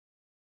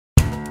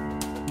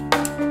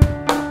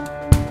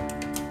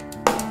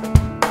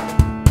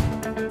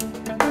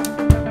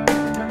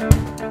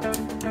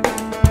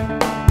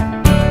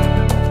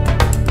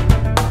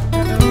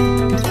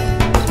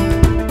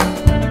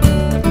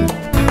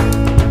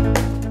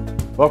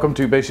Welcome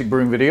to Basic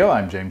Brewing Video.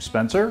 I'm James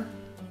Spencer.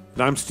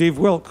 And I'm Steve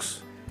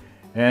Wilkes.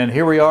 And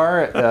here we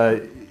are.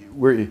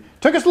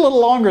 Took us a little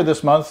longer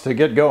this month to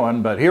get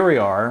going, but here we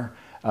are.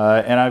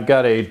 And I've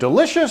got a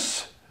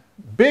delicious,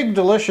 big,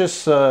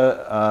 delicious,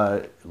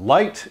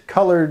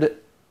 light-colored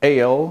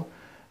ale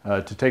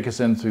to take us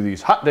in through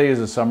these hot days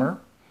of summer.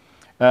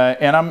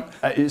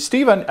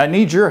 Steve, I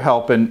need your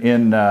help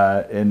in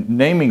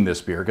naming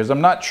this beer because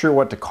I'm not sure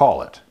what to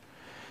call it.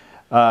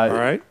 All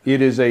right.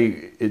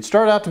 It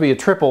started out to be a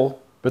triple,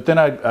 but then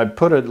I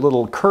put a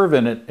little curve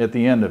in it at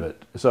the end of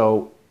it.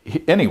 So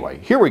anyway,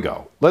 here we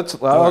go.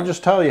 I'll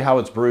just tell you how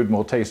it's brewed and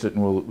we'll taste it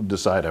and we'll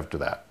decide after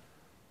that.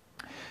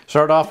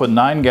 Start off with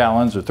 9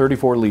 gallons or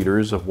 34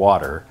 liters of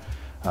water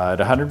at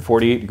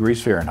 148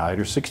 degrees Fahrenheit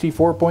or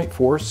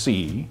 64.4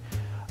 C.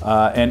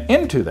 And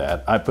into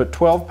that, I put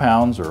 12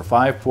 pounds or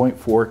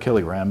 5.4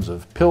 kilograms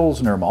of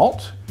Pilsner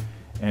malt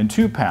and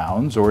 2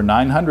 pounds or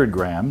 900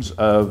 grams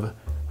of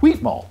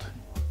wheat malt.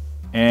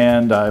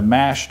 And I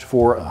mashed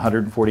for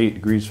 148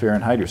 degrees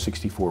Fahrenheit or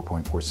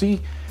 64.4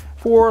 C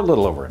for a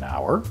little over an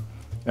hour.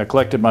 I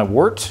collected my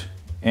wort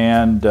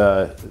and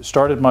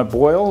started my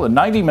boil, a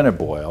 90-minute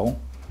boil.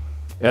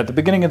 At the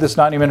beginning of this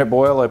 90-minute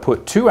boil, I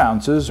put 2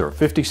 ounces or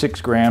 56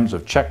 grams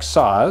of Czech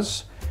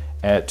Saaz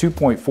at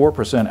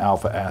 2.4%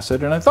 alpha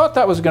acid, and I thought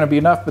that was going to be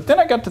enough, but then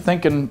I got to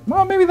thinking,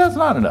 well, maybe that's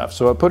not enough.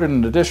 So I put in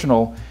an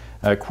additional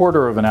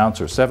quarter of an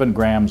ounce or 7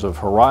 grams of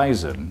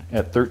Horizon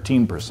at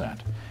 13%.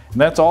 And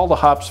that's all the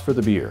hops for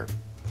the beer.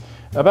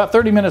 About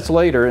 30 minutes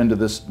later into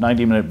this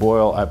 90-minute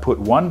boil, I put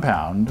 1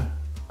 pound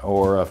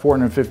or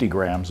 450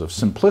 grams of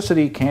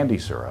Simplicity candy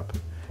syrup,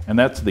 and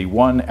that's the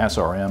 1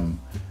 SRM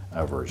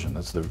version.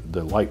 That's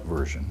the light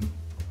version.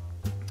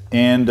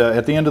 And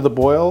at the end of the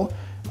boil,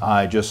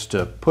 I just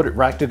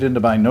racked it into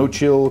my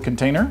no-chill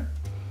container.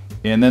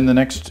 And then the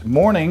next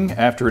morning,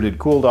 after it had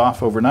cooled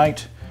off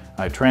overnight,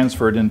 I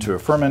transferred into a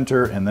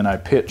fermenter, and then I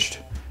pitched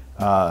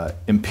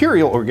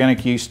Imperial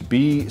Organic Yeast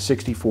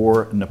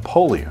B64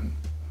 Napoleon.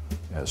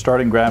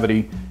 Starting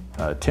gravity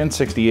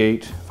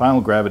 1068,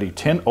 final gravity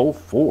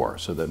 1004,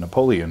 so that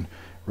Napoleon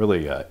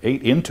really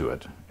ate into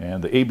it,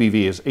 and the ABV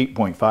is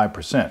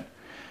 8.5%.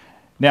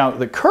 Now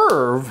the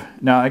curve,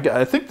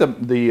 I think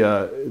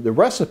the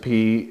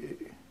recipe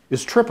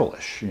is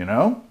triple-ish, you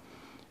know?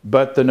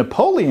 But the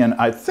Napoleon,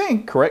 I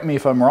think, correct me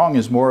if I'm wrong,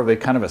 is more of a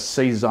kind of a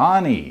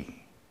Saison-y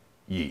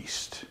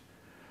yeast.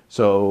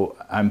 So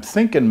I'm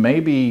thinking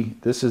maybe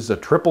this is a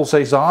Tripel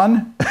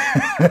Saison?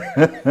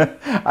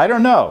 I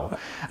don't know.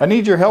 I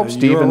need your help,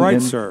 Steve, You're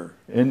right, sir.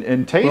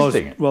 In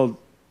tasting it. Well,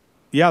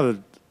 yeah,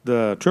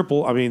 the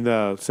triple, I mean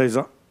the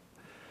Saison,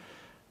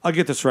 I'll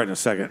get this right in a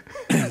second.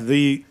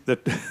 the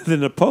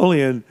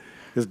Napoleon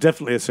is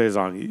definitely a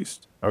Saison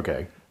yeast.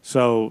 Okay.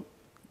 So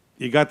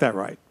you got that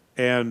right.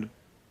 And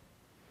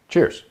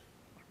cheers.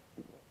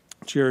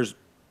 Cheers.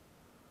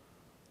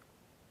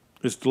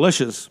 It's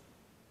delicious.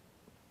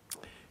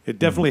 It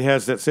definitely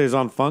has that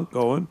Saison funk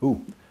going.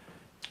 Ooh.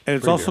 And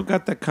it's also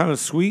got that kind of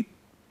sweet,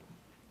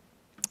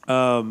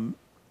 kind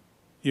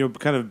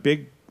of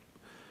big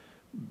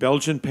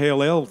Belgian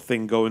pale ale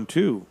thing going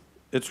too.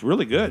 It's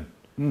really good.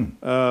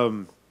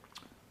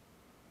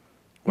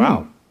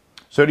 Wow.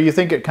 So do you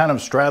think it kind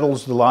of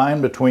straddles the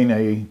line between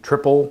a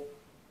triple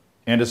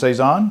and a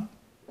Saison?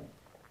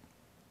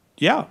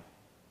 Yeah.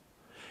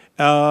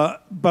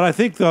 But I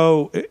think,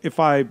 though,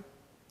 I'd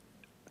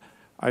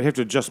have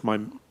to adjust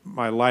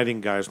my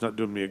lighting guy's not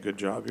doing me a good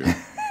job here.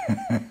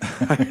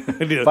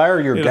 Fire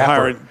your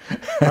gaffer.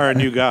 Hire a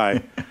new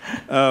guy.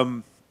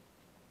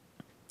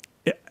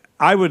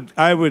 I would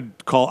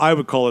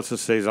call this a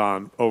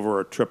Saison over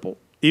a triple,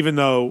 even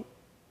though,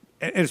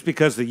 and it's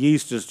because the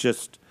yeast is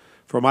just,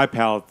 for my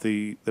palate,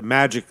 the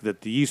magic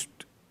that the yeast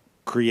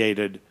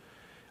created.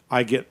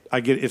 I get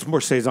it's more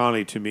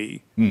Saison-y to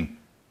me.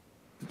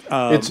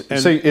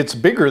 It's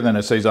bigger than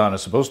a Saison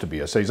is supposed to be.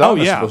 A Saison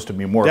is supposed to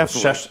be more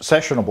definitely of a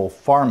sessionable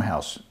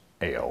farmhouse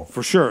ale.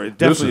 For sure, it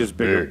definitely is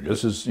bigger. Big.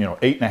 This is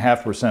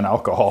 8.5%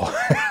 alcohol.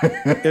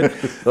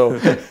 So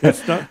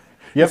it's not.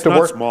 You have to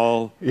work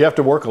small. You have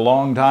to work a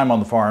long time on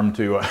the farm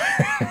to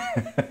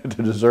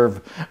to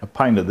deserve a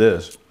pint of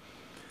this.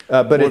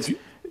 But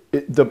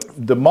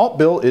the malt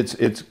bill.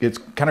 It's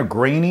kind of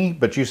grainy.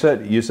 But you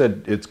said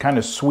it's kind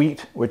of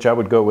sweet, which I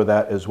would go with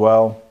that as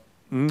well.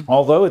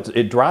 Although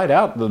it dried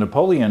out, the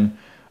Napoleon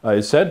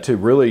is said to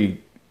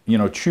really,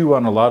 chew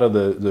on a lot of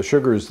the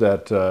sugars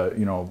that,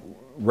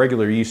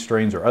 regular yeast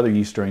strains or other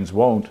yeast strains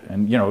won't.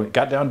 And, it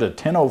got down to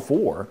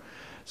 1004.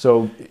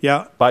 So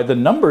yeah, by the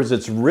numbers,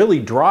 it's really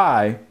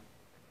dry,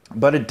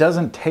 but it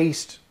doesn't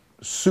taste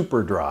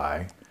super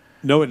dry.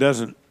 No, it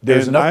doesn't.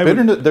 There's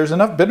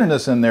enough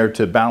bitterness in there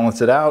to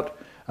balance it out.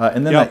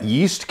 And then that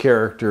yeast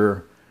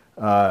character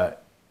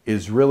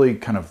is really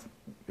kind of,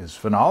 is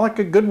phenolic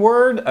a good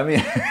word? I mean,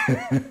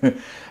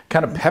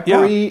 kind of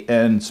peppery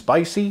and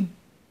spicy.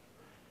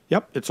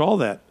 Yep, it's all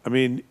that. I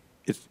mean,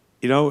 it's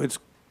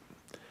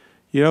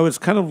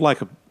kind of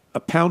like a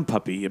pound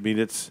puppy. I mean,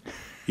 it's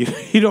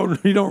you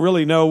don't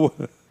really know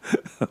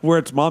where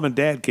its mom and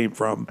dad came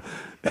from.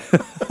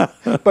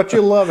 But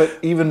you love it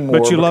even more.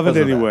 But you love it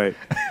because of anyway.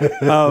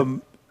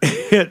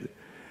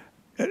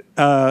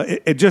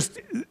 It just,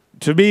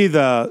 to me,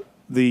 the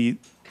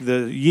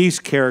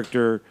yeast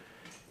character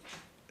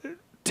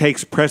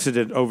takes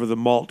precedent over the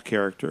malt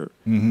character.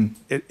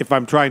 If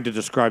I'm trying to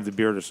describe the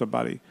beer to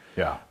somebody.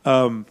 Yeah.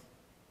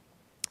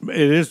 It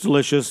is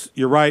delicious.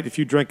 You're right. If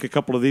you drink a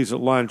couple of these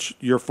at lunch,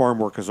 your farm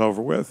work is over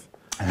with.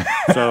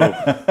 So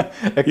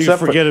you can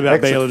forget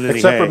about baling any hay.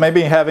 Except for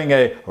maybe having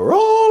a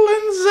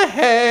rollin' the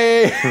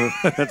hay.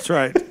 That's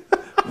right.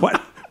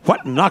 What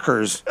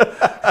knockers?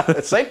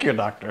 Thank you,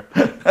 doctor.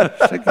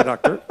 Thank you,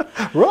 doctor.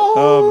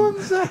 Rollin'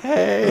 the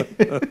hay.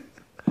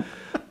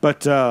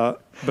 But the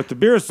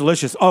beer is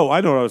delicious. Oh,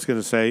 I know what I was going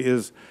to say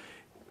is,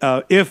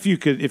 if you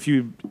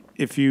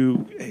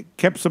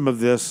kept some of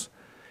this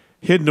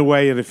hidden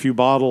away in a few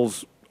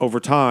bottles over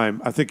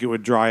time, I think it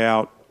would dry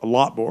out a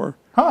lot more.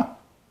 Huh.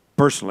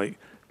 Personally,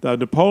 the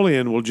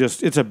Napoleon will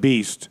it's a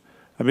beast.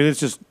 I mean, it's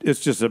just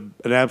an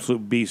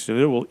absolute beast, and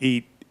it will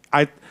eat.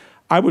 I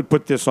would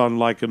put this on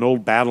like an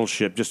old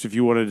battleship, just if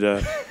you wanted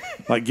to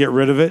like get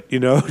rid of it,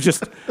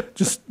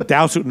 just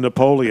douse it in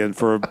Napoleon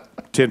for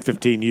 10,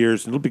 15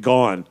 years, and it'll be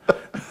gone,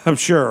 I'm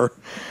sure.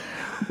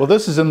 Well,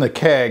 this is in the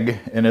keg,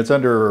 and it's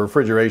under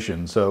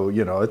refrigeration, so,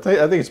 I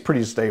think it's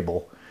pretty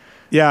stable.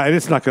 Yeah, and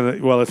it's not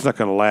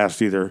gonna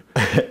last either.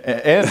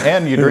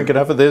 and you drink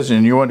enough of this,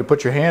 and you want to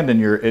put your hand in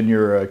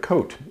your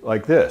coat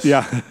like this.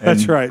 Yeah,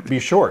 that's right. Be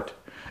short.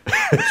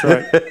 That's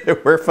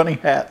right. Wear funny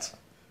hats.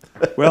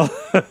 Well,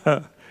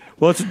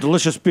 it's a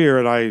delicious beer,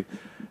 and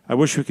I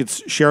wish we could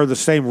share the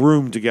same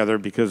room together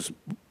because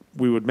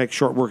we would make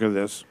short work of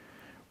this.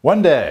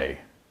 One day.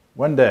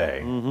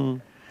 Mm-hmm.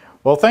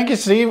 Well, thank you,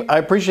 Steve. I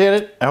appreciate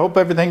it. I hope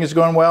everything is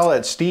going well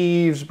at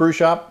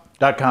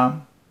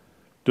stevesbrewshop.com.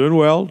 Doing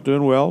well.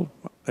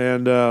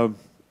 And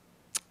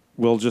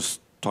we'll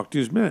just talk to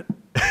you in a minute.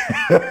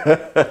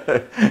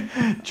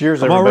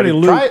 Cheers, I'm everybody.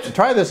 already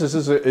Try this. This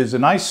is a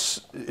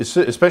nice,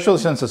 especially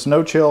since it's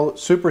no chill,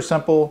 super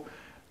simple,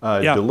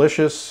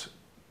 delicious,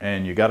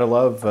 and you got to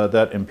love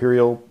that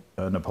Imperial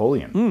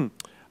Napoleon.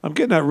 I'm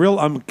getting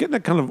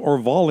that kind of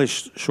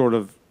Orval-ish sort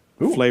of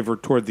flavor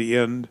toward the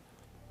end.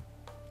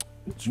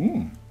 It's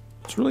a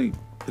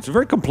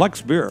very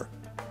complex beer.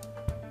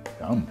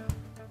 Yum.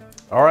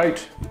 All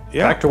right,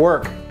 back to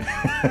work.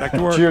 Back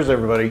to work. Cheers,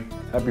 everybody.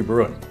 Happy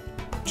brewing.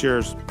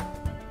 Cheers.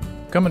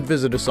 Come and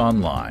visit us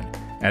online.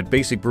 At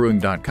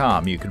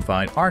basicbrewing.com, you can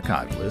find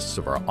archive lists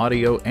of our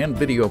audio and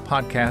video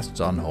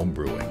podcasts on home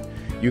brewing.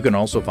 You can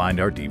also find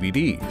our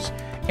DVDs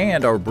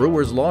and our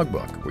brewer's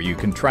logbook, where you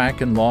can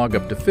track and log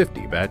up to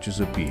 50 batches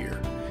of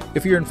beer.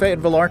 If you're in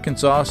Fayetteville,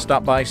 Arkansas,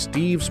 stop by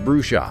Steve's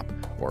Brew Shop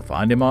or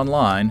find him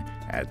online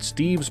at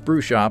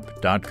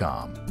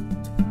stevesbrewshop.com.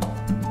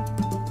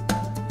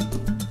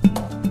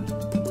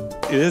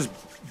 It is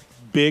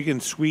big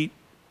and sweet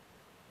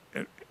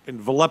and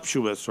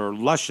voluptuous or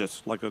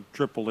luscious like a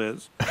triple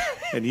is.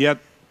 And yet,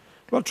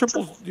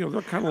 triples,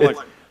 they're kind of like...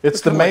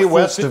 It's the Mae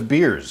West of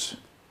beers.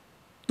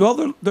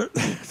 Well, they're